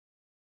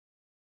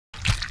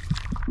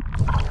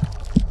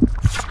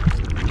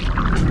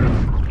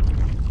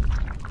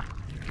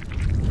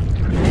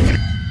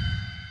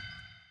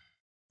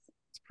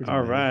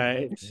All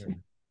right. Yeah.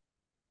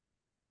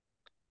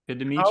 Good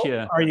to meet How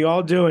you. are you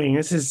all doing?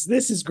 This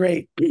is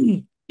great.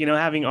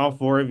 Having all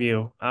four of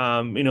you.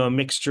 A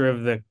mixture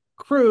of the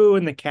crew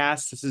and the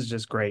cast. This is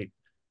just great.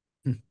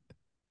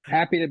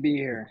 Happy to be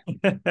here.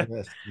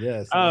 Yes,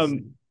 yes, yes.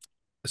 Um,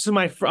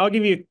 I'll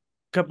give you a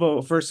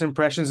couple first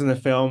impressions in the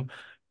film.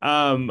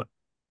 Um,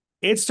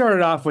 it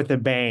started off with a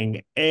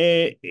bang.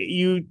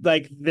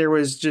 There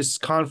was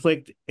just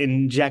conflict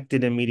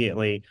injected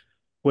immediately,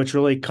 which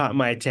really caught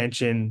my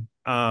attention.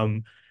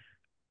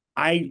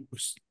 I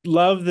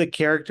love the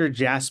character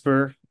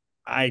Jasper.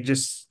 I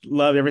just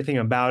love everything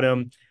about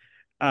him.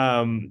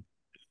 Um,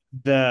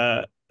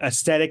 the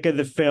aesthetic of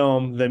the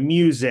film, the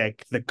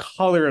music, the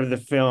color of the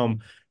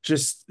film,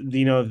 just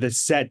the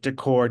set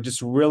decor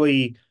just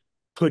really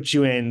put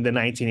you in the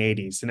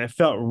 1980s, and it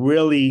felt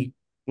really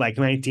like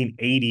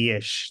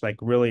 1980-ish, like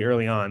really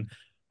early on.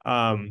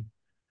 Um,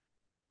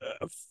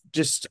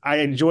 just I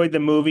enjoyed the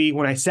movie.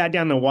 When I sat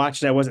down to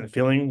watch it, I wasn't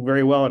feeling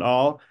very well at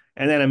all,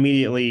 and then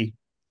immediately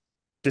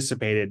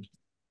dissipated.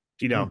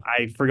 Hmm.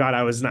 I forgot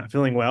I was not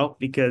feeling well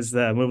because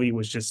the movie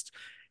was just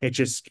it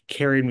just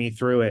carried me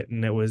through it,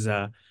 and it was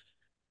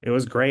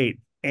great.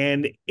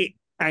 And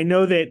I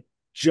know that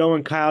Joe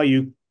and Kyle,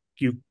 you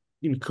you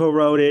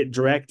co-wrote it,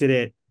 directed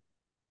it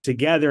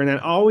together, and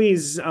that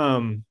always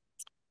I'm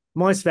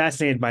always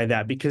fascinated by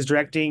that because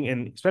directing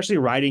and especially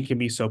writing can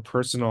be so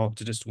personal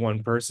to just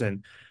one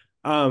person.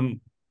 Um,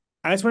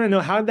 I just want to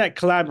know, how did that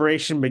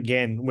collaboration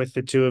begin with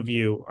the two of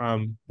you?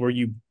 Were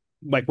you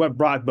like, what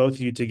brought both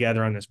of you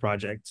together on this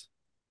project?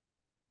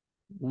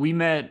 We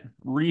met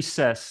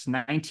recess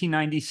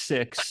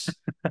 1996,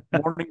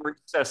 morning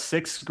recess,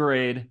 sixth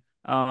grade.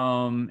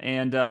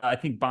 And I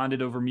think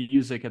bonded over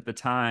music at the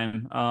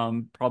time.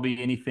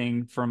 Probably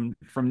anything from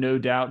No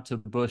Doubt to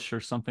Bush or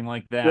something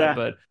like that. Yeah.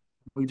 But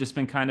we've just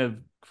been kind of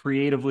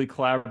creatively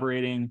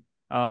collaborating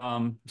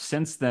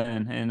since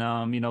then. And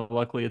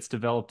luckily it's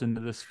developed into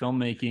this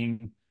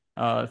filmmaking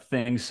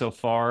thing so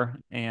far.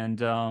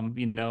 And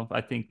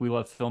I think we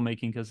love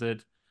filmmaking because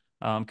it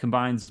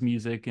combines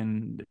music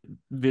and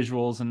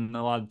visuals and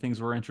a lot of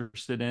things we're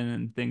interested in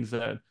and things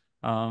that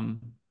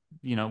um,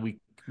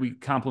 we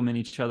complement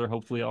each other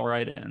hopefully all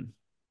right in.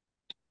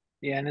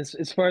 Yeah, and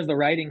as far as the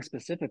writing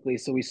specifically,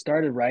 so we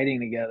started writing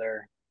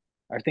together.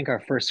 I think our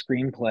first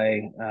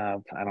screenplay,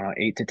 I don't know,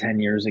 8 to 10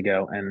 years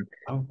ago, and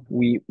Oh,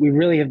 we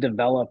really have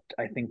developed,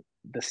 I think,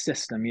 the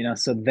system.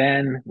 So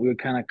then we would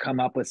kind of come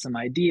up with some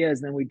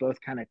ideas, then we both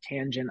kind of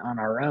tangent on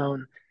our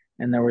own,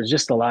 and there was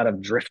just a lot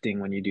of drifting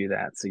when you do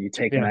that. So you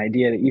take an yeah.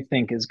 idea that you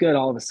think is good,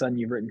 all of a sudden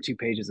you've written 2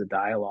 pages of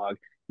dialogue,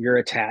 you're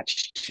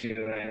attached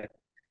to it,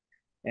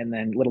 and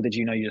then little did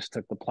you know you just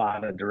took the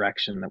plot a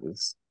direction that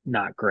was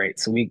not great.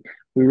 So we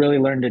really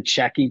learned to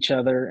check each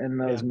other in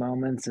Yeah. those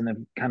moments and have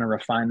kind of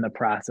refined the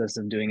process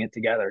of doing it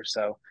together.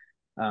 So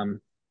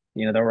um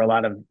there were a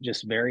lot of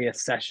just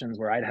various sessions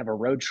where I'd have a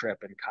road trip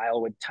and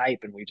Kyle would type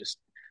and we just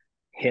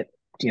hit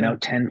Yeah.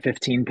 10,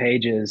 15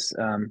 pages,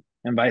 and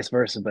vice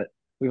versa. But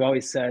we've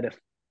always said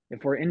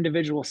if we're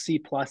individual C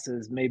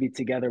pluses, maybe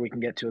together we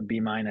can get to a B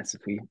minus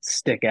if we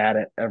stick at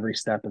it every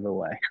step of the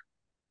way.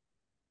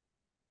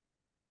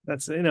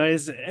 That's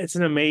it's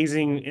an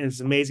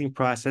amazing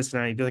process,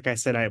 and I like I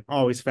said, I'm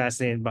always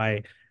fascinated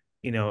by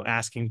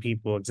asking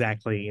people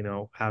exactly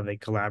how they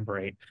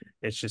collaborate.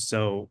 It's just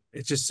so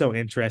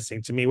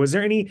interesting to me.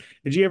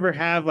 Did you ever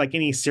have like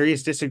any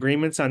serious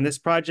disagreements on this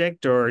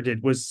project, or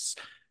did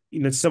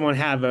someone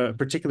have a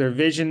particular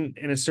vision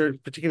in a certain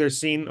particular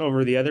scene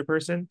over the other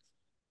person?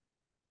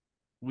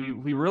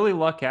 We really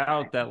luck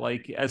out that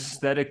like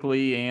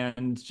aesthetically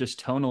and just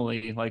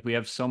tonally like we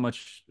have so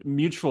much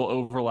mutual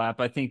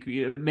overlap. I think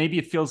maybe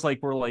it feels like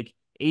we're like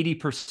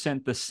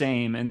 80% the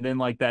same, and then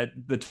like that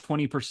the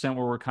 20%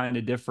 where we're kind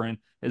of different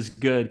is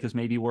good because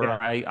maybe where Yeah.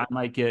 I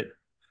might get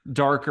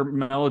darker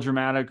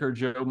melodramatic or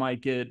Joe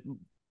might get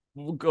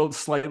go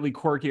slightly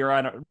quirky or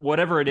I don't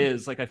whatever it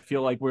is. Like I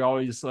feel like we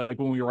always like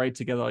when we write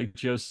together, like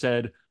Joe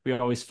said, we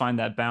always find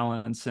that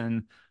balance.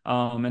 And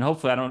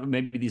hopefully I don't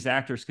maybe these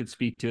actors could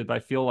speak to it, but I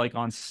feel like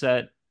on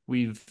set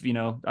we've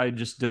I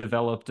just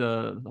developed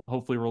a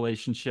hopefully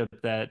relationship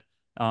that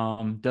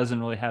doesn't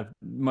really have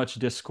much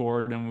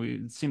discord, and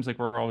it seems like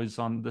we're always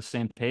on the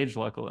same page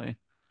luckily.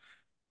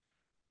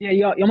 Yeah,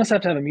 you almost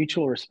have to have a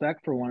mutual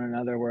respect for one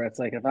another where it's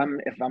like if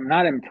I'm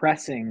not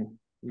impressing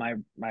my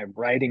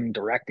writing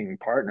directing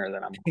partner,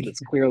 then I'm this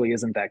clearly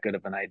isn't that good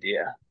of an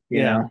idea, you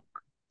Yeah. know?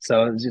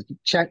 So just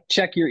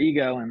check your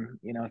ego, and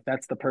if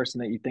that's the person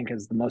that you think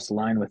is the most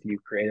aligned with you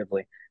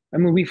creatively. I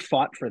mean, we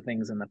fought for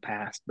things in the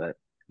past, but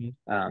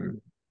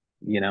um,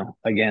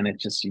 again,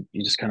 it's just you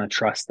just kind of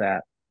trust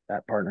that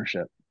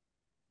partnership.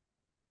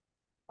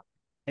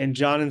 And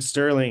John and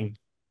Sterling,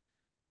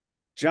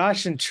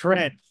 Josh and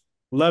Trent,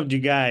 loved you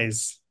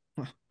guys.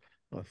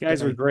 Well, You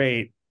guys were thank you.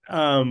 great.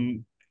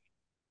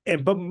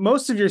 But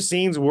most of your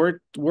scenes were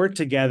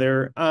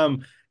together.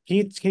 Can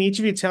each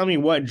of you tell me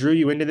what drew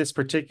you into this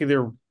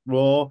particular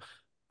role?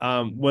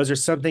 Was there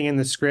something in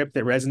the script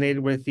that resonated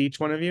with each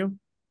one of you?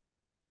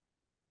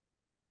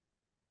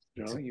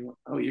 Joe,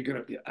 you're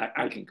gonna be.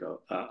 I can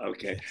go.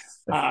 Okay.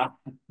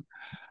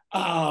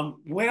 Uh,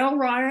 well,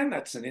 Ryan,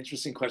 that's an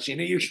interesting question.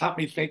 You got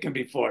me thinking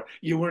before.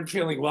 You weren't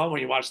feeling well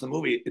when you watched the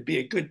movie. It'd be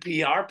a good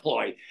PR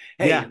ploy.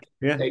 Yeah,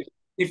 Hey, yeah, hey,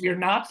 if you're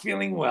not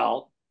feeling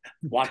well,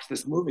 watch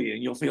this movie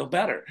and you'll feel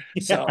better.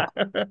 yeah, So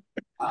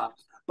uh,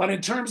 but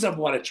in terms of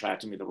what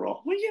attracted me to the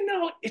role,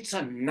 well, it's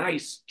a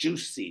nice,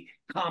 juicy,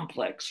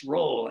 complex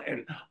role,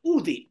 and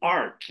the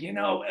art.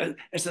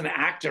 As an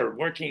actor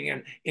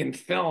working in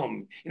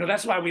film,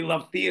 that's why we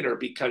love theater,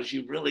 because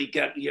you really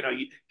get,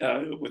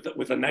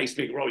 with a nice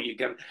big role, you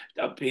get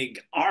a big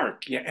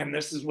arc. Yeah, and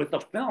this is with a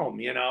film.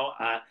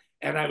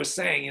 And I was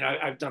saying,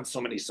 I've done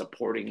so many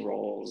supporting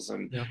roles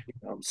and yeah.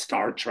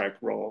 Star Trek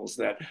roles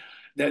that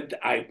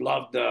I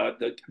love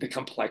the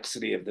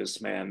complexity of this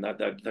man,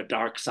 the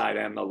dark side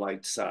and the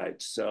light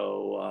side.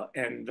 So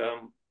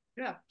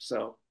yeah.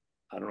 So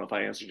I don't know if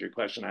I answered your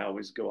question. I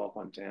always go off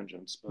on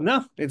tangents, but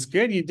No, it's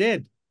good. You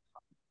did.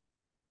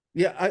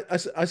 Yeah,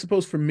 I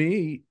suppose for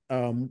me,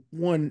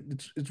 one,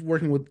 it's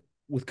working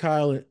with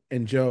Kyle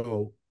and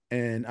Joe,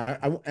 and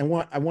I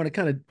want to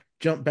kind of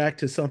jump back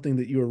to something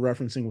that you were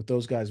referencing with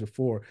those guys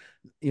before.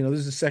 This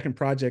is the second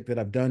project that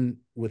I've done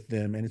with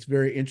them, and it's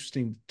very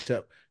interesting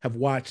to have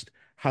watched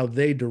how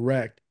they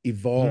direct Mhm.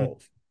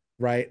 evolve,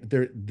 right?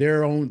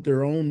 Their own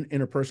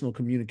interpersonal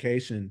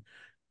communication.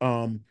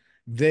 Um,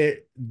 they're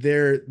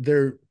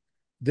better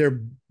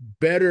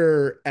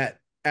at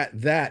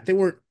that. They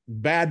weren't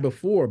bad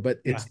before, but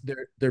Yeah,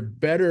 they're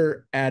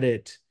better at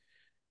it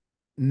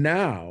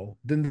now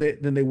than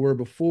they were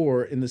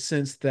before, in the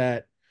sense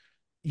that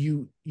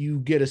you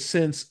get a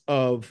sense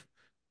of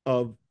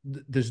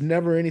there's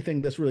never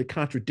anything that's really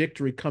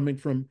contradictory coming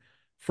from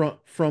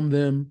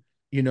them,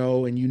 and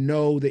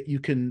that you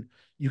can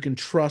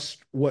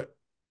trust what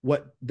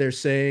they're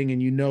saying,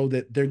 and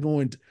that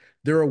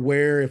they're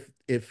aware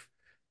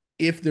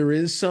if there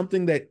is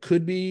something that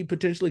could be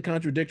potentially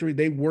contradictory,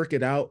 they work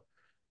it out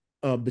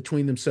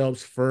between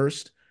themselves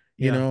first.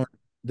 You yeah, know,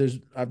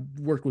 I've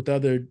worked with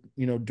other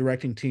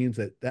directing teams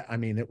that I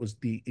mean, it was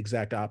the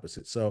exact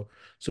opposite. So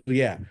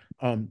yeah,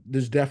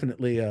 there's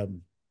definitely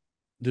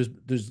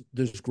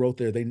there's growth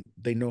there.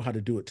 They know how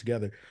to do it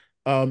together.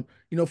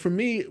 For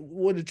me,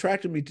 what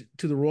attracted me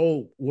to the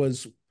role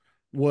was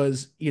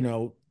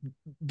the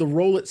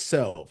role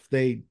itself.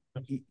 They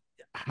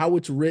How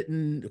it's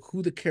written,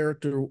 who the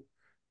character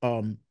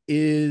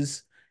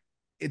is.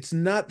 It's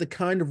not the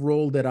kind of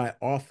role that I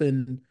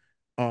often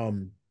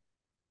um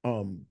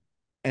um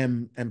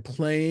am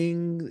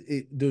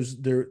playing.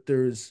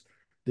 There's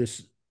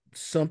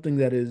something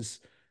that is,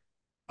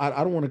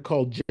 I don't want to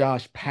call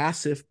Josh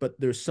passive, but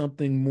there's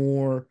something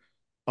more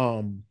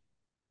um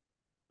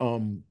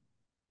um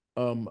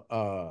um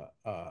uh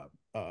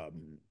uh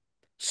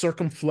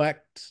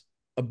circumflect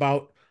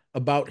about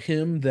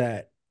him,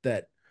 that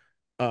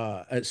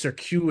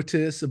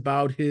circuitous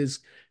about his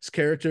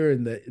character,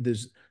 and that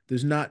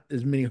there's not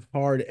as many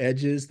hard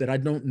edges that I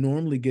don't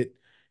normally get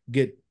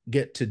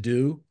to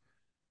do.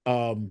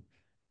 um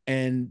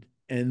and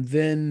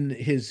then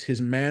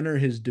his manner,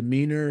 his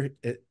demeanor,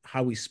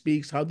 how he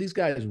speaks, how these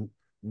guys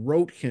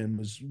wrote him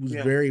was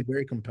yeah. very,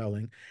 very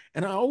compelling.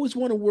 And I always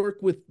want to work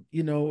with,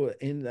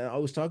 and I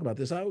always talk about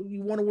this,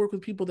 you want to work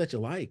with people that you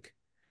like.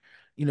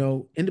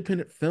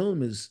 Independent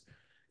film is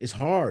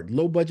hard.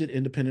 Low budget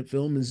independent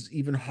film is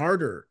even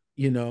harder.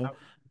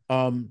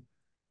 Um,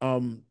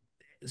 um,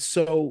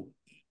 so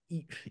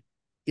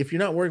if you're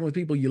not working with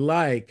people you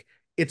like,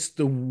 it's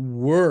the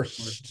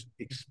worst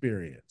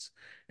experience.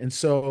 And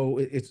so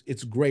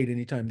it's great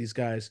anytime these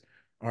guys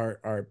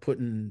are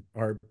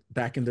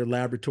back in their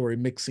laboratory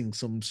mixing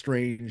some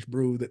strange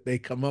brew that they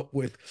come up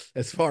with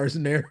as far as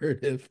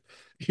narrative,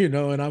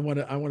 and I want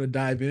to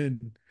dive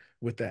in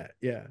with that.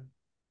 Yeah.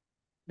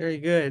 Very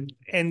good.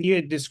 And you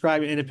had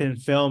described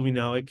independent film,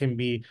 it can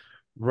be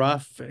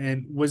rough.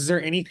 And was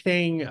there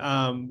anything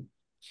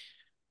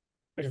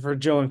for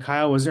Joe and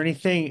Kyle, was there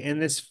anything in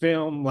this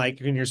film,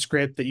 like in your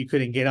script, that you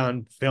couldn't get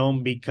on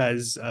film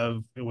because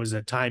of it was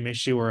a time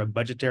issue or a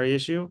budgetary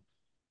issue?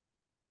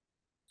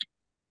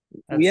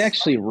 We That's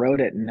actually wrote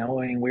it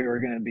knowing we were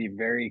going to be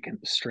very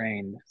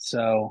constrained.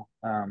 So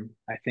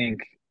I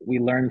think we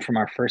learned from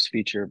our first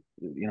feature,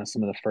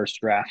 some of the first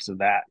drafts of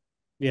that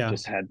yeah.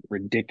 just had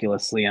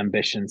ridiculously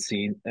ambitious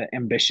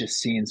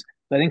scenes.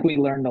 So I think we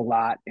learned a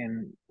lot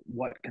in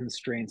what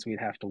constraints we'd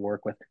have to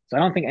work with. So I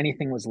don't think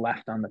anything was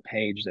left on the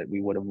page that we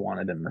would have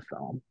wanted in the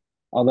film,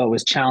 although it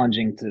was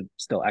challenging to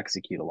still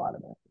execute a lot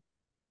of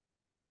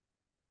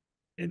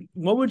it. And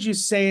what would you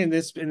say in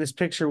this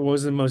picture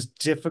was the most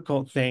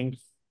difficult thing,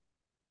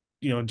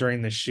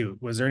 during the shoot?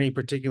 Was there any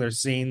particular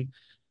scene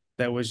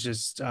that was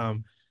just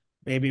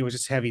maybe it was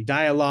just heavy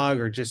dialogue,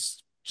 or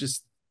just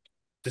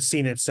the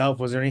scene itself?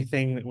 Was there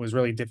anything that was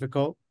really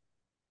difficult?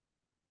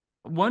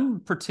 One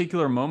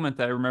particular moment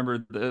that I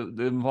remember that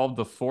involved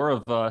the four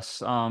of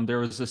us. There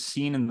was a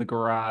scene in the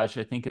garage.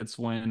 I think it's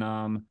when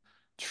when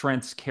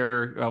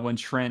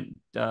Trent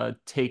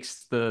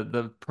takes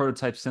the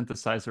prototype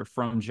synthesizer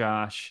from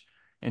Josh,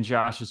 and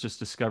Josh is just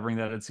discovering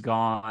that it's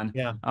gone.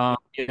 Yeah.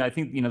 I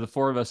think, the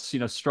four of us,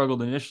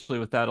 struggled initially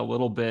with that a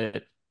little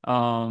bit.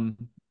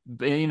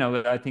 But,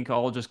 I think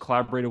all just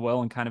collaborated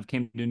well and kind of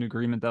came to an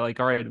agreement that, like,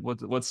 all right,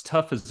 what's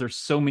tough is there's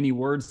so many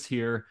words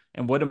here.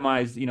 And what am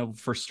I,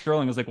 for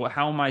Sterling, was like, well,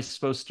 how am I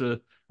supposed to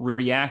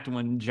react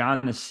when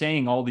John is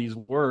saying all these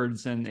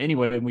words? And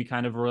anyway, we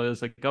kind of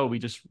realized, like, oh, we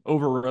just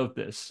overwrote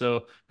this.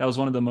 So that was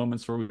one of the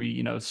moments where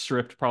we,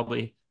 stripped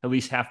probably at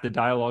least half the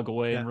dialogue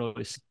away and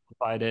really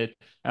simplified it.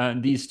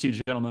 And these two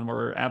gentlemen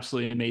were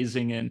absolutely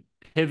amazing and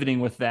pivoting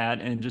with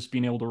that and just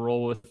being able to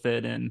roll with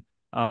it. And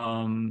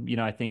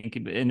I think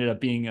it ended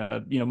up being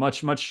a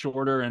much, much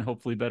shorter and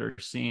hopefully better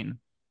scene.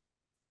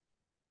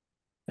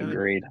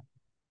 Agreed.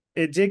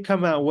 It did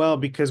come out well,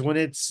 because when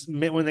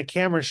the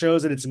camera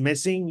shows that it's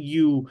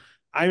missing,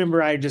 I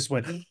remember I just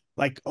went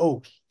like,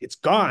 oh, it's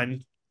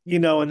gone,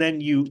 and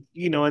then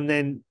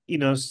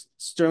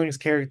Sterling's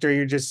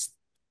character,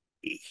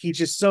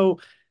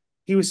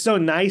 he was so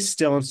nice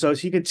still, and so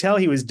you could tell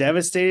he was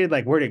devastated,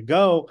 like, where'd it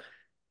go?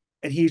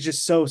 And he's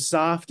just so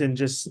soft and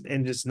just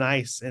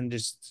nice, and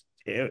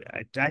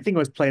I think it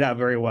was played out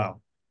very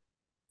well.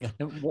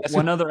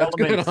 One other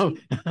element.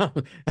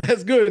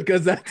 That's good,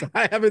 because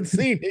I haven't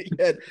seen it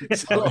yet.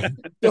 So,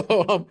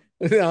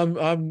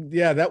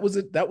 yeah, that was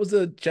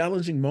a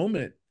challenging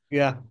moment.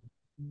 Yeah,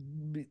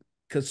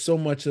 because so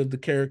much of the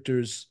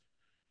characters,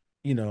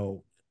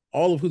 all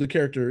of who the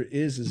character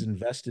is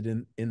invested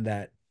in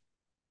that,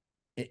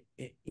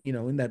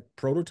 in that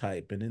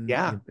prototype, and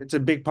it's a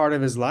big part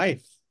of his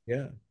life.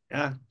 Yeah.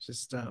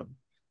 Just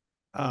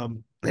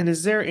and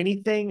is there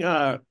anything?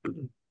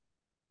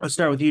 I'll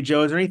start with you,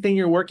 Joe. Is there anything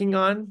you're working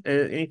on?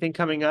 Anything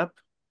coming up?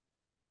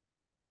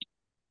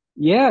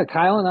 Yeah,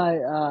 Kyle and I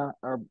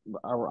are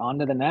on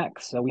to the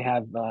next. So we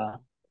have going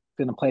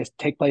to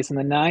take place in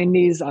the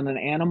 90s on an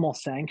animal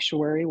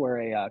sanctuary where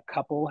a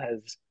couple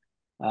has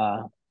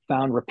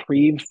found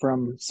reprieve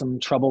from some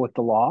trouble with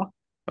the law,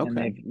 and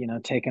they've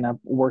taken up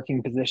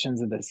working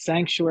positions at the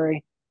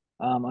sanctuary.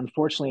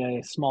 Unfortunately,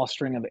 a small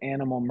string of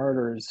animal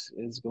murders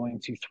is going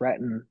to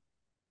threaten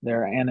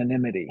their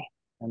anonymity,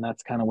 and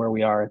that's kind of where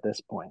we are at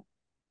this point.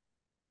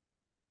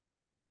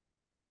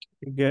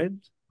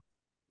 Good.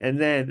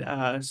 And then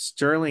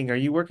Sterling, are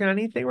you working on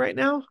anything right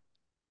now?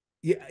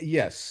 Yeah,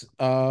 yes.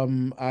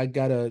 I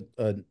got a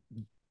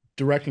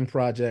directing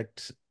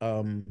project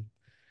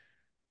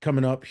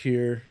coming up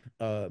here,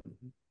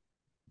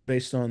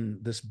 based on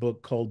this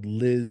book called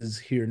Liz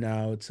Here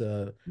Now. It's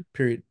a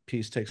period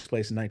piece, takes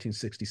place in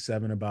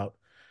 1967, about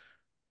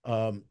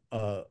a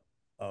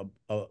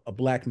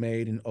black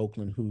maid in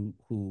Oakland who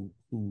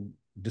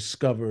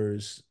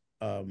discovers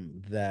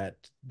that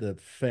the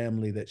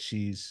family that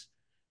she's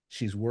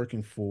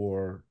working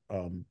for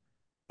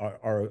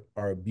are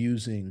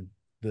abusing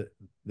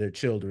their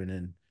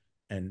children,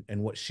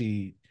 and what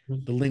the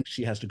length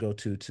she has to go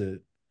to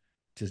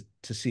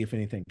see if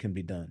anything can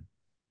be done.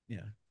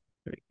 Yeah.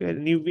 Very good.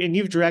 And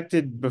you've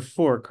directed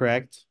before,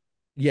 correct?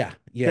 Yeah.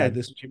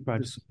 This is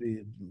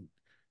the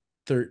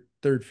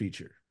third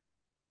feature.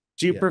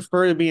 Do you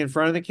prefer to be in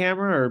front of the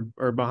camera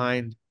or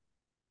behind?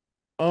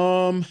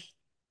 That's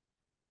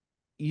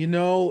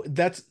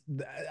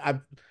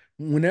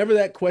whenever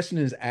that question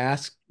is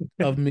asked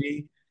of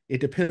me,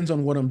 it depends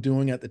on what I'm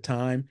doing at the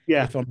time.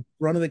 Yeah. If I'm in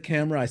front of the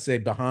camera, I say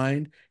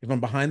behind. If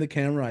I'm behind the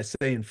camera, I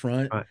say in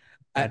front.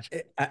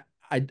 Gotcha.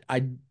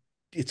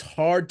 It's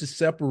hard to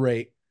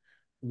separate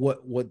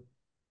what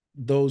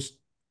those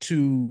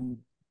two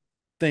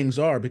things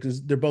are,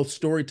 because they're both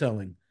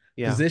storytelling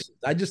positions.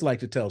 I just like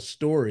to tell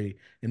story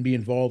and be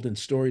involved in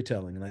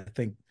storytelling, and I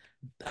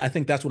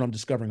think that's what I'm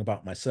discovering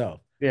about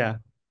myself. Yeah.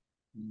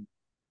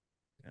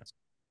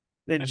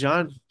 Then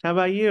John, how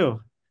about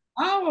you?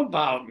 How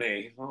about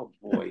me? Oh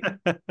boy.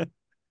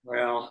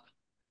 Well,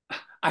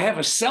 I have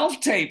a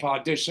self-tape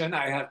audition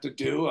I have to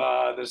do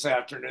this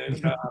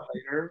afternoon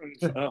later.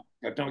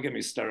 Don't get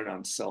me started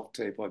on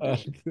self-tape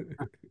audition.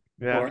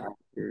 Yeah.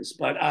 Actors.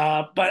 But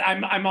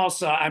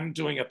I'm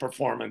doing a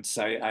performance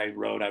I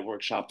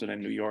workshopped it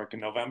in New York in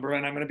November,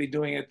 and I'm going to be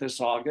doing it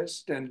this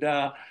August. And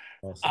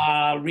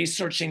awesome.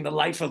 Researching the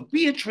life of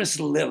Beatrice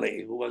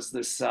Lillie, who was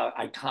this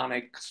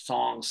iconic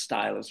song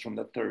stylist from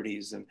the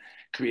 30s, and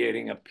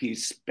creating a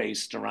piece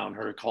based around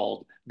her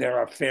called "There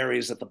Are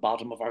Fairies at the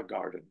Bottom of Our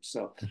Garden."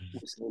 So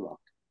wish me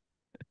luck.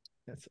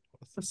 That's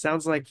awesome.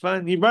 Sounds like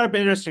fun. You brought up an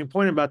interesting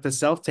point about the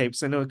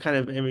self-tapes. I know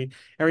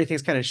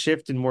everything's kind of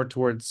shifted more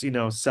towards,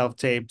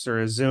 self-tapes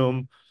or a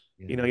Zoom.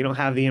 Yeah. You don't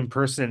have the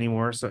in-person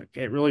anymore. So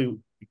it really,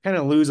 you kind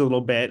of lose a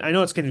little bit. I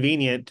know it's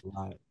convenient,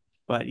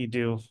 but you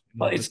do.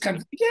 Well, it's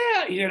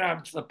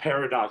it's the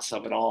paradox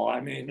of it all.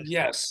 I mean,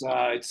 yes,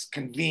 it's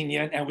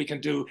convenient, and we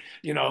can do,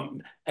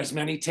 as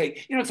many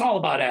take. It's all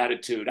about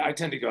attitude. I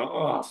tend to go,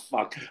 oh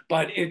fuck,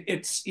 but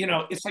it's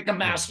like a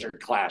master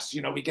class.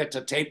 We get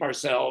to tape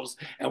ourselves,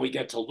 and we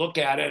get to look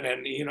at it,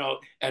 and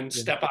and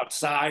step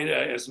outside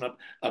as an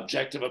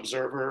objective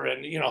observer,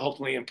 and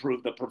hopefully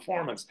improve the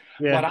performance.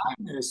 Yeah. What I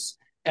miss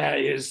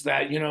is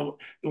that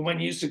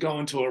when you used to go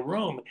into a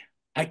room,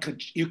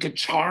 you could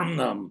charm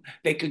them.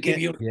 They could give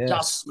you an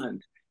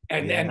adjustment.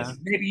 and Yes.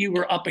 maybe you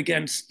were up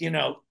against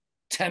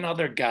 10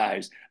 other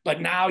guys,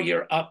 but now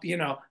you're up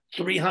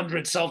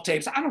 300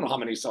 self-tapes. I don't know how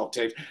many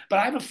self-tapes, but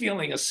I have a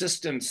feeling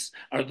assistants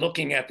are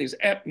looking at these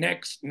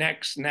next,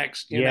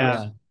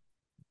 Yeah.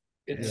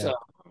 it's Yeah.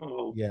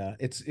 oh, Yeah,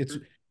 it's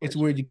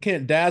weird. You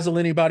can't dazzle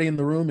anybody in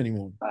the room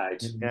anymore.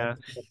 right. Yeah.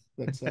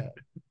 That's sad.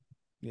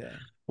 Yeah.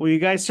 Well, you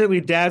guys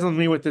certainly dazzled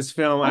me with this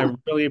film. I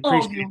really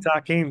appreciate you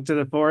talking to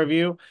the four of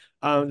you.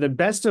 The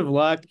best of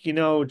luck.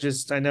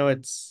 Just I know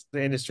it's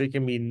the industry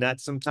can be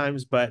nuts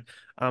sometimes, but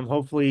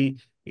hopefully,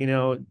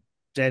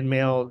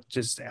 Deadmail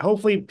just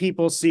hopefully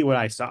people see what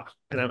I saw,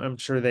 and I'm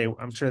sure they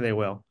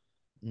will.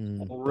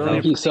 Well, So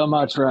Thank you so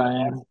much,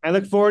 Ryan. I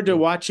look forward to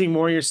watching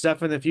more of your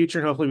stuff in the future,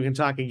 and hopefully we can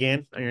talk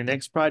again on your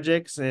next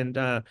projects. And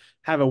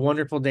have a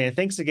wonderful day. And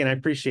thanks again. I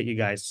appreciate you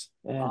guys.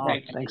 Yeah, Oh,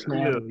 thanks, thank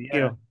man. you. Thank Yeah.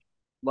 you.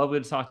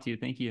 Lovely to talk to you.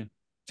 Thank you.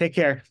 Take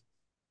care.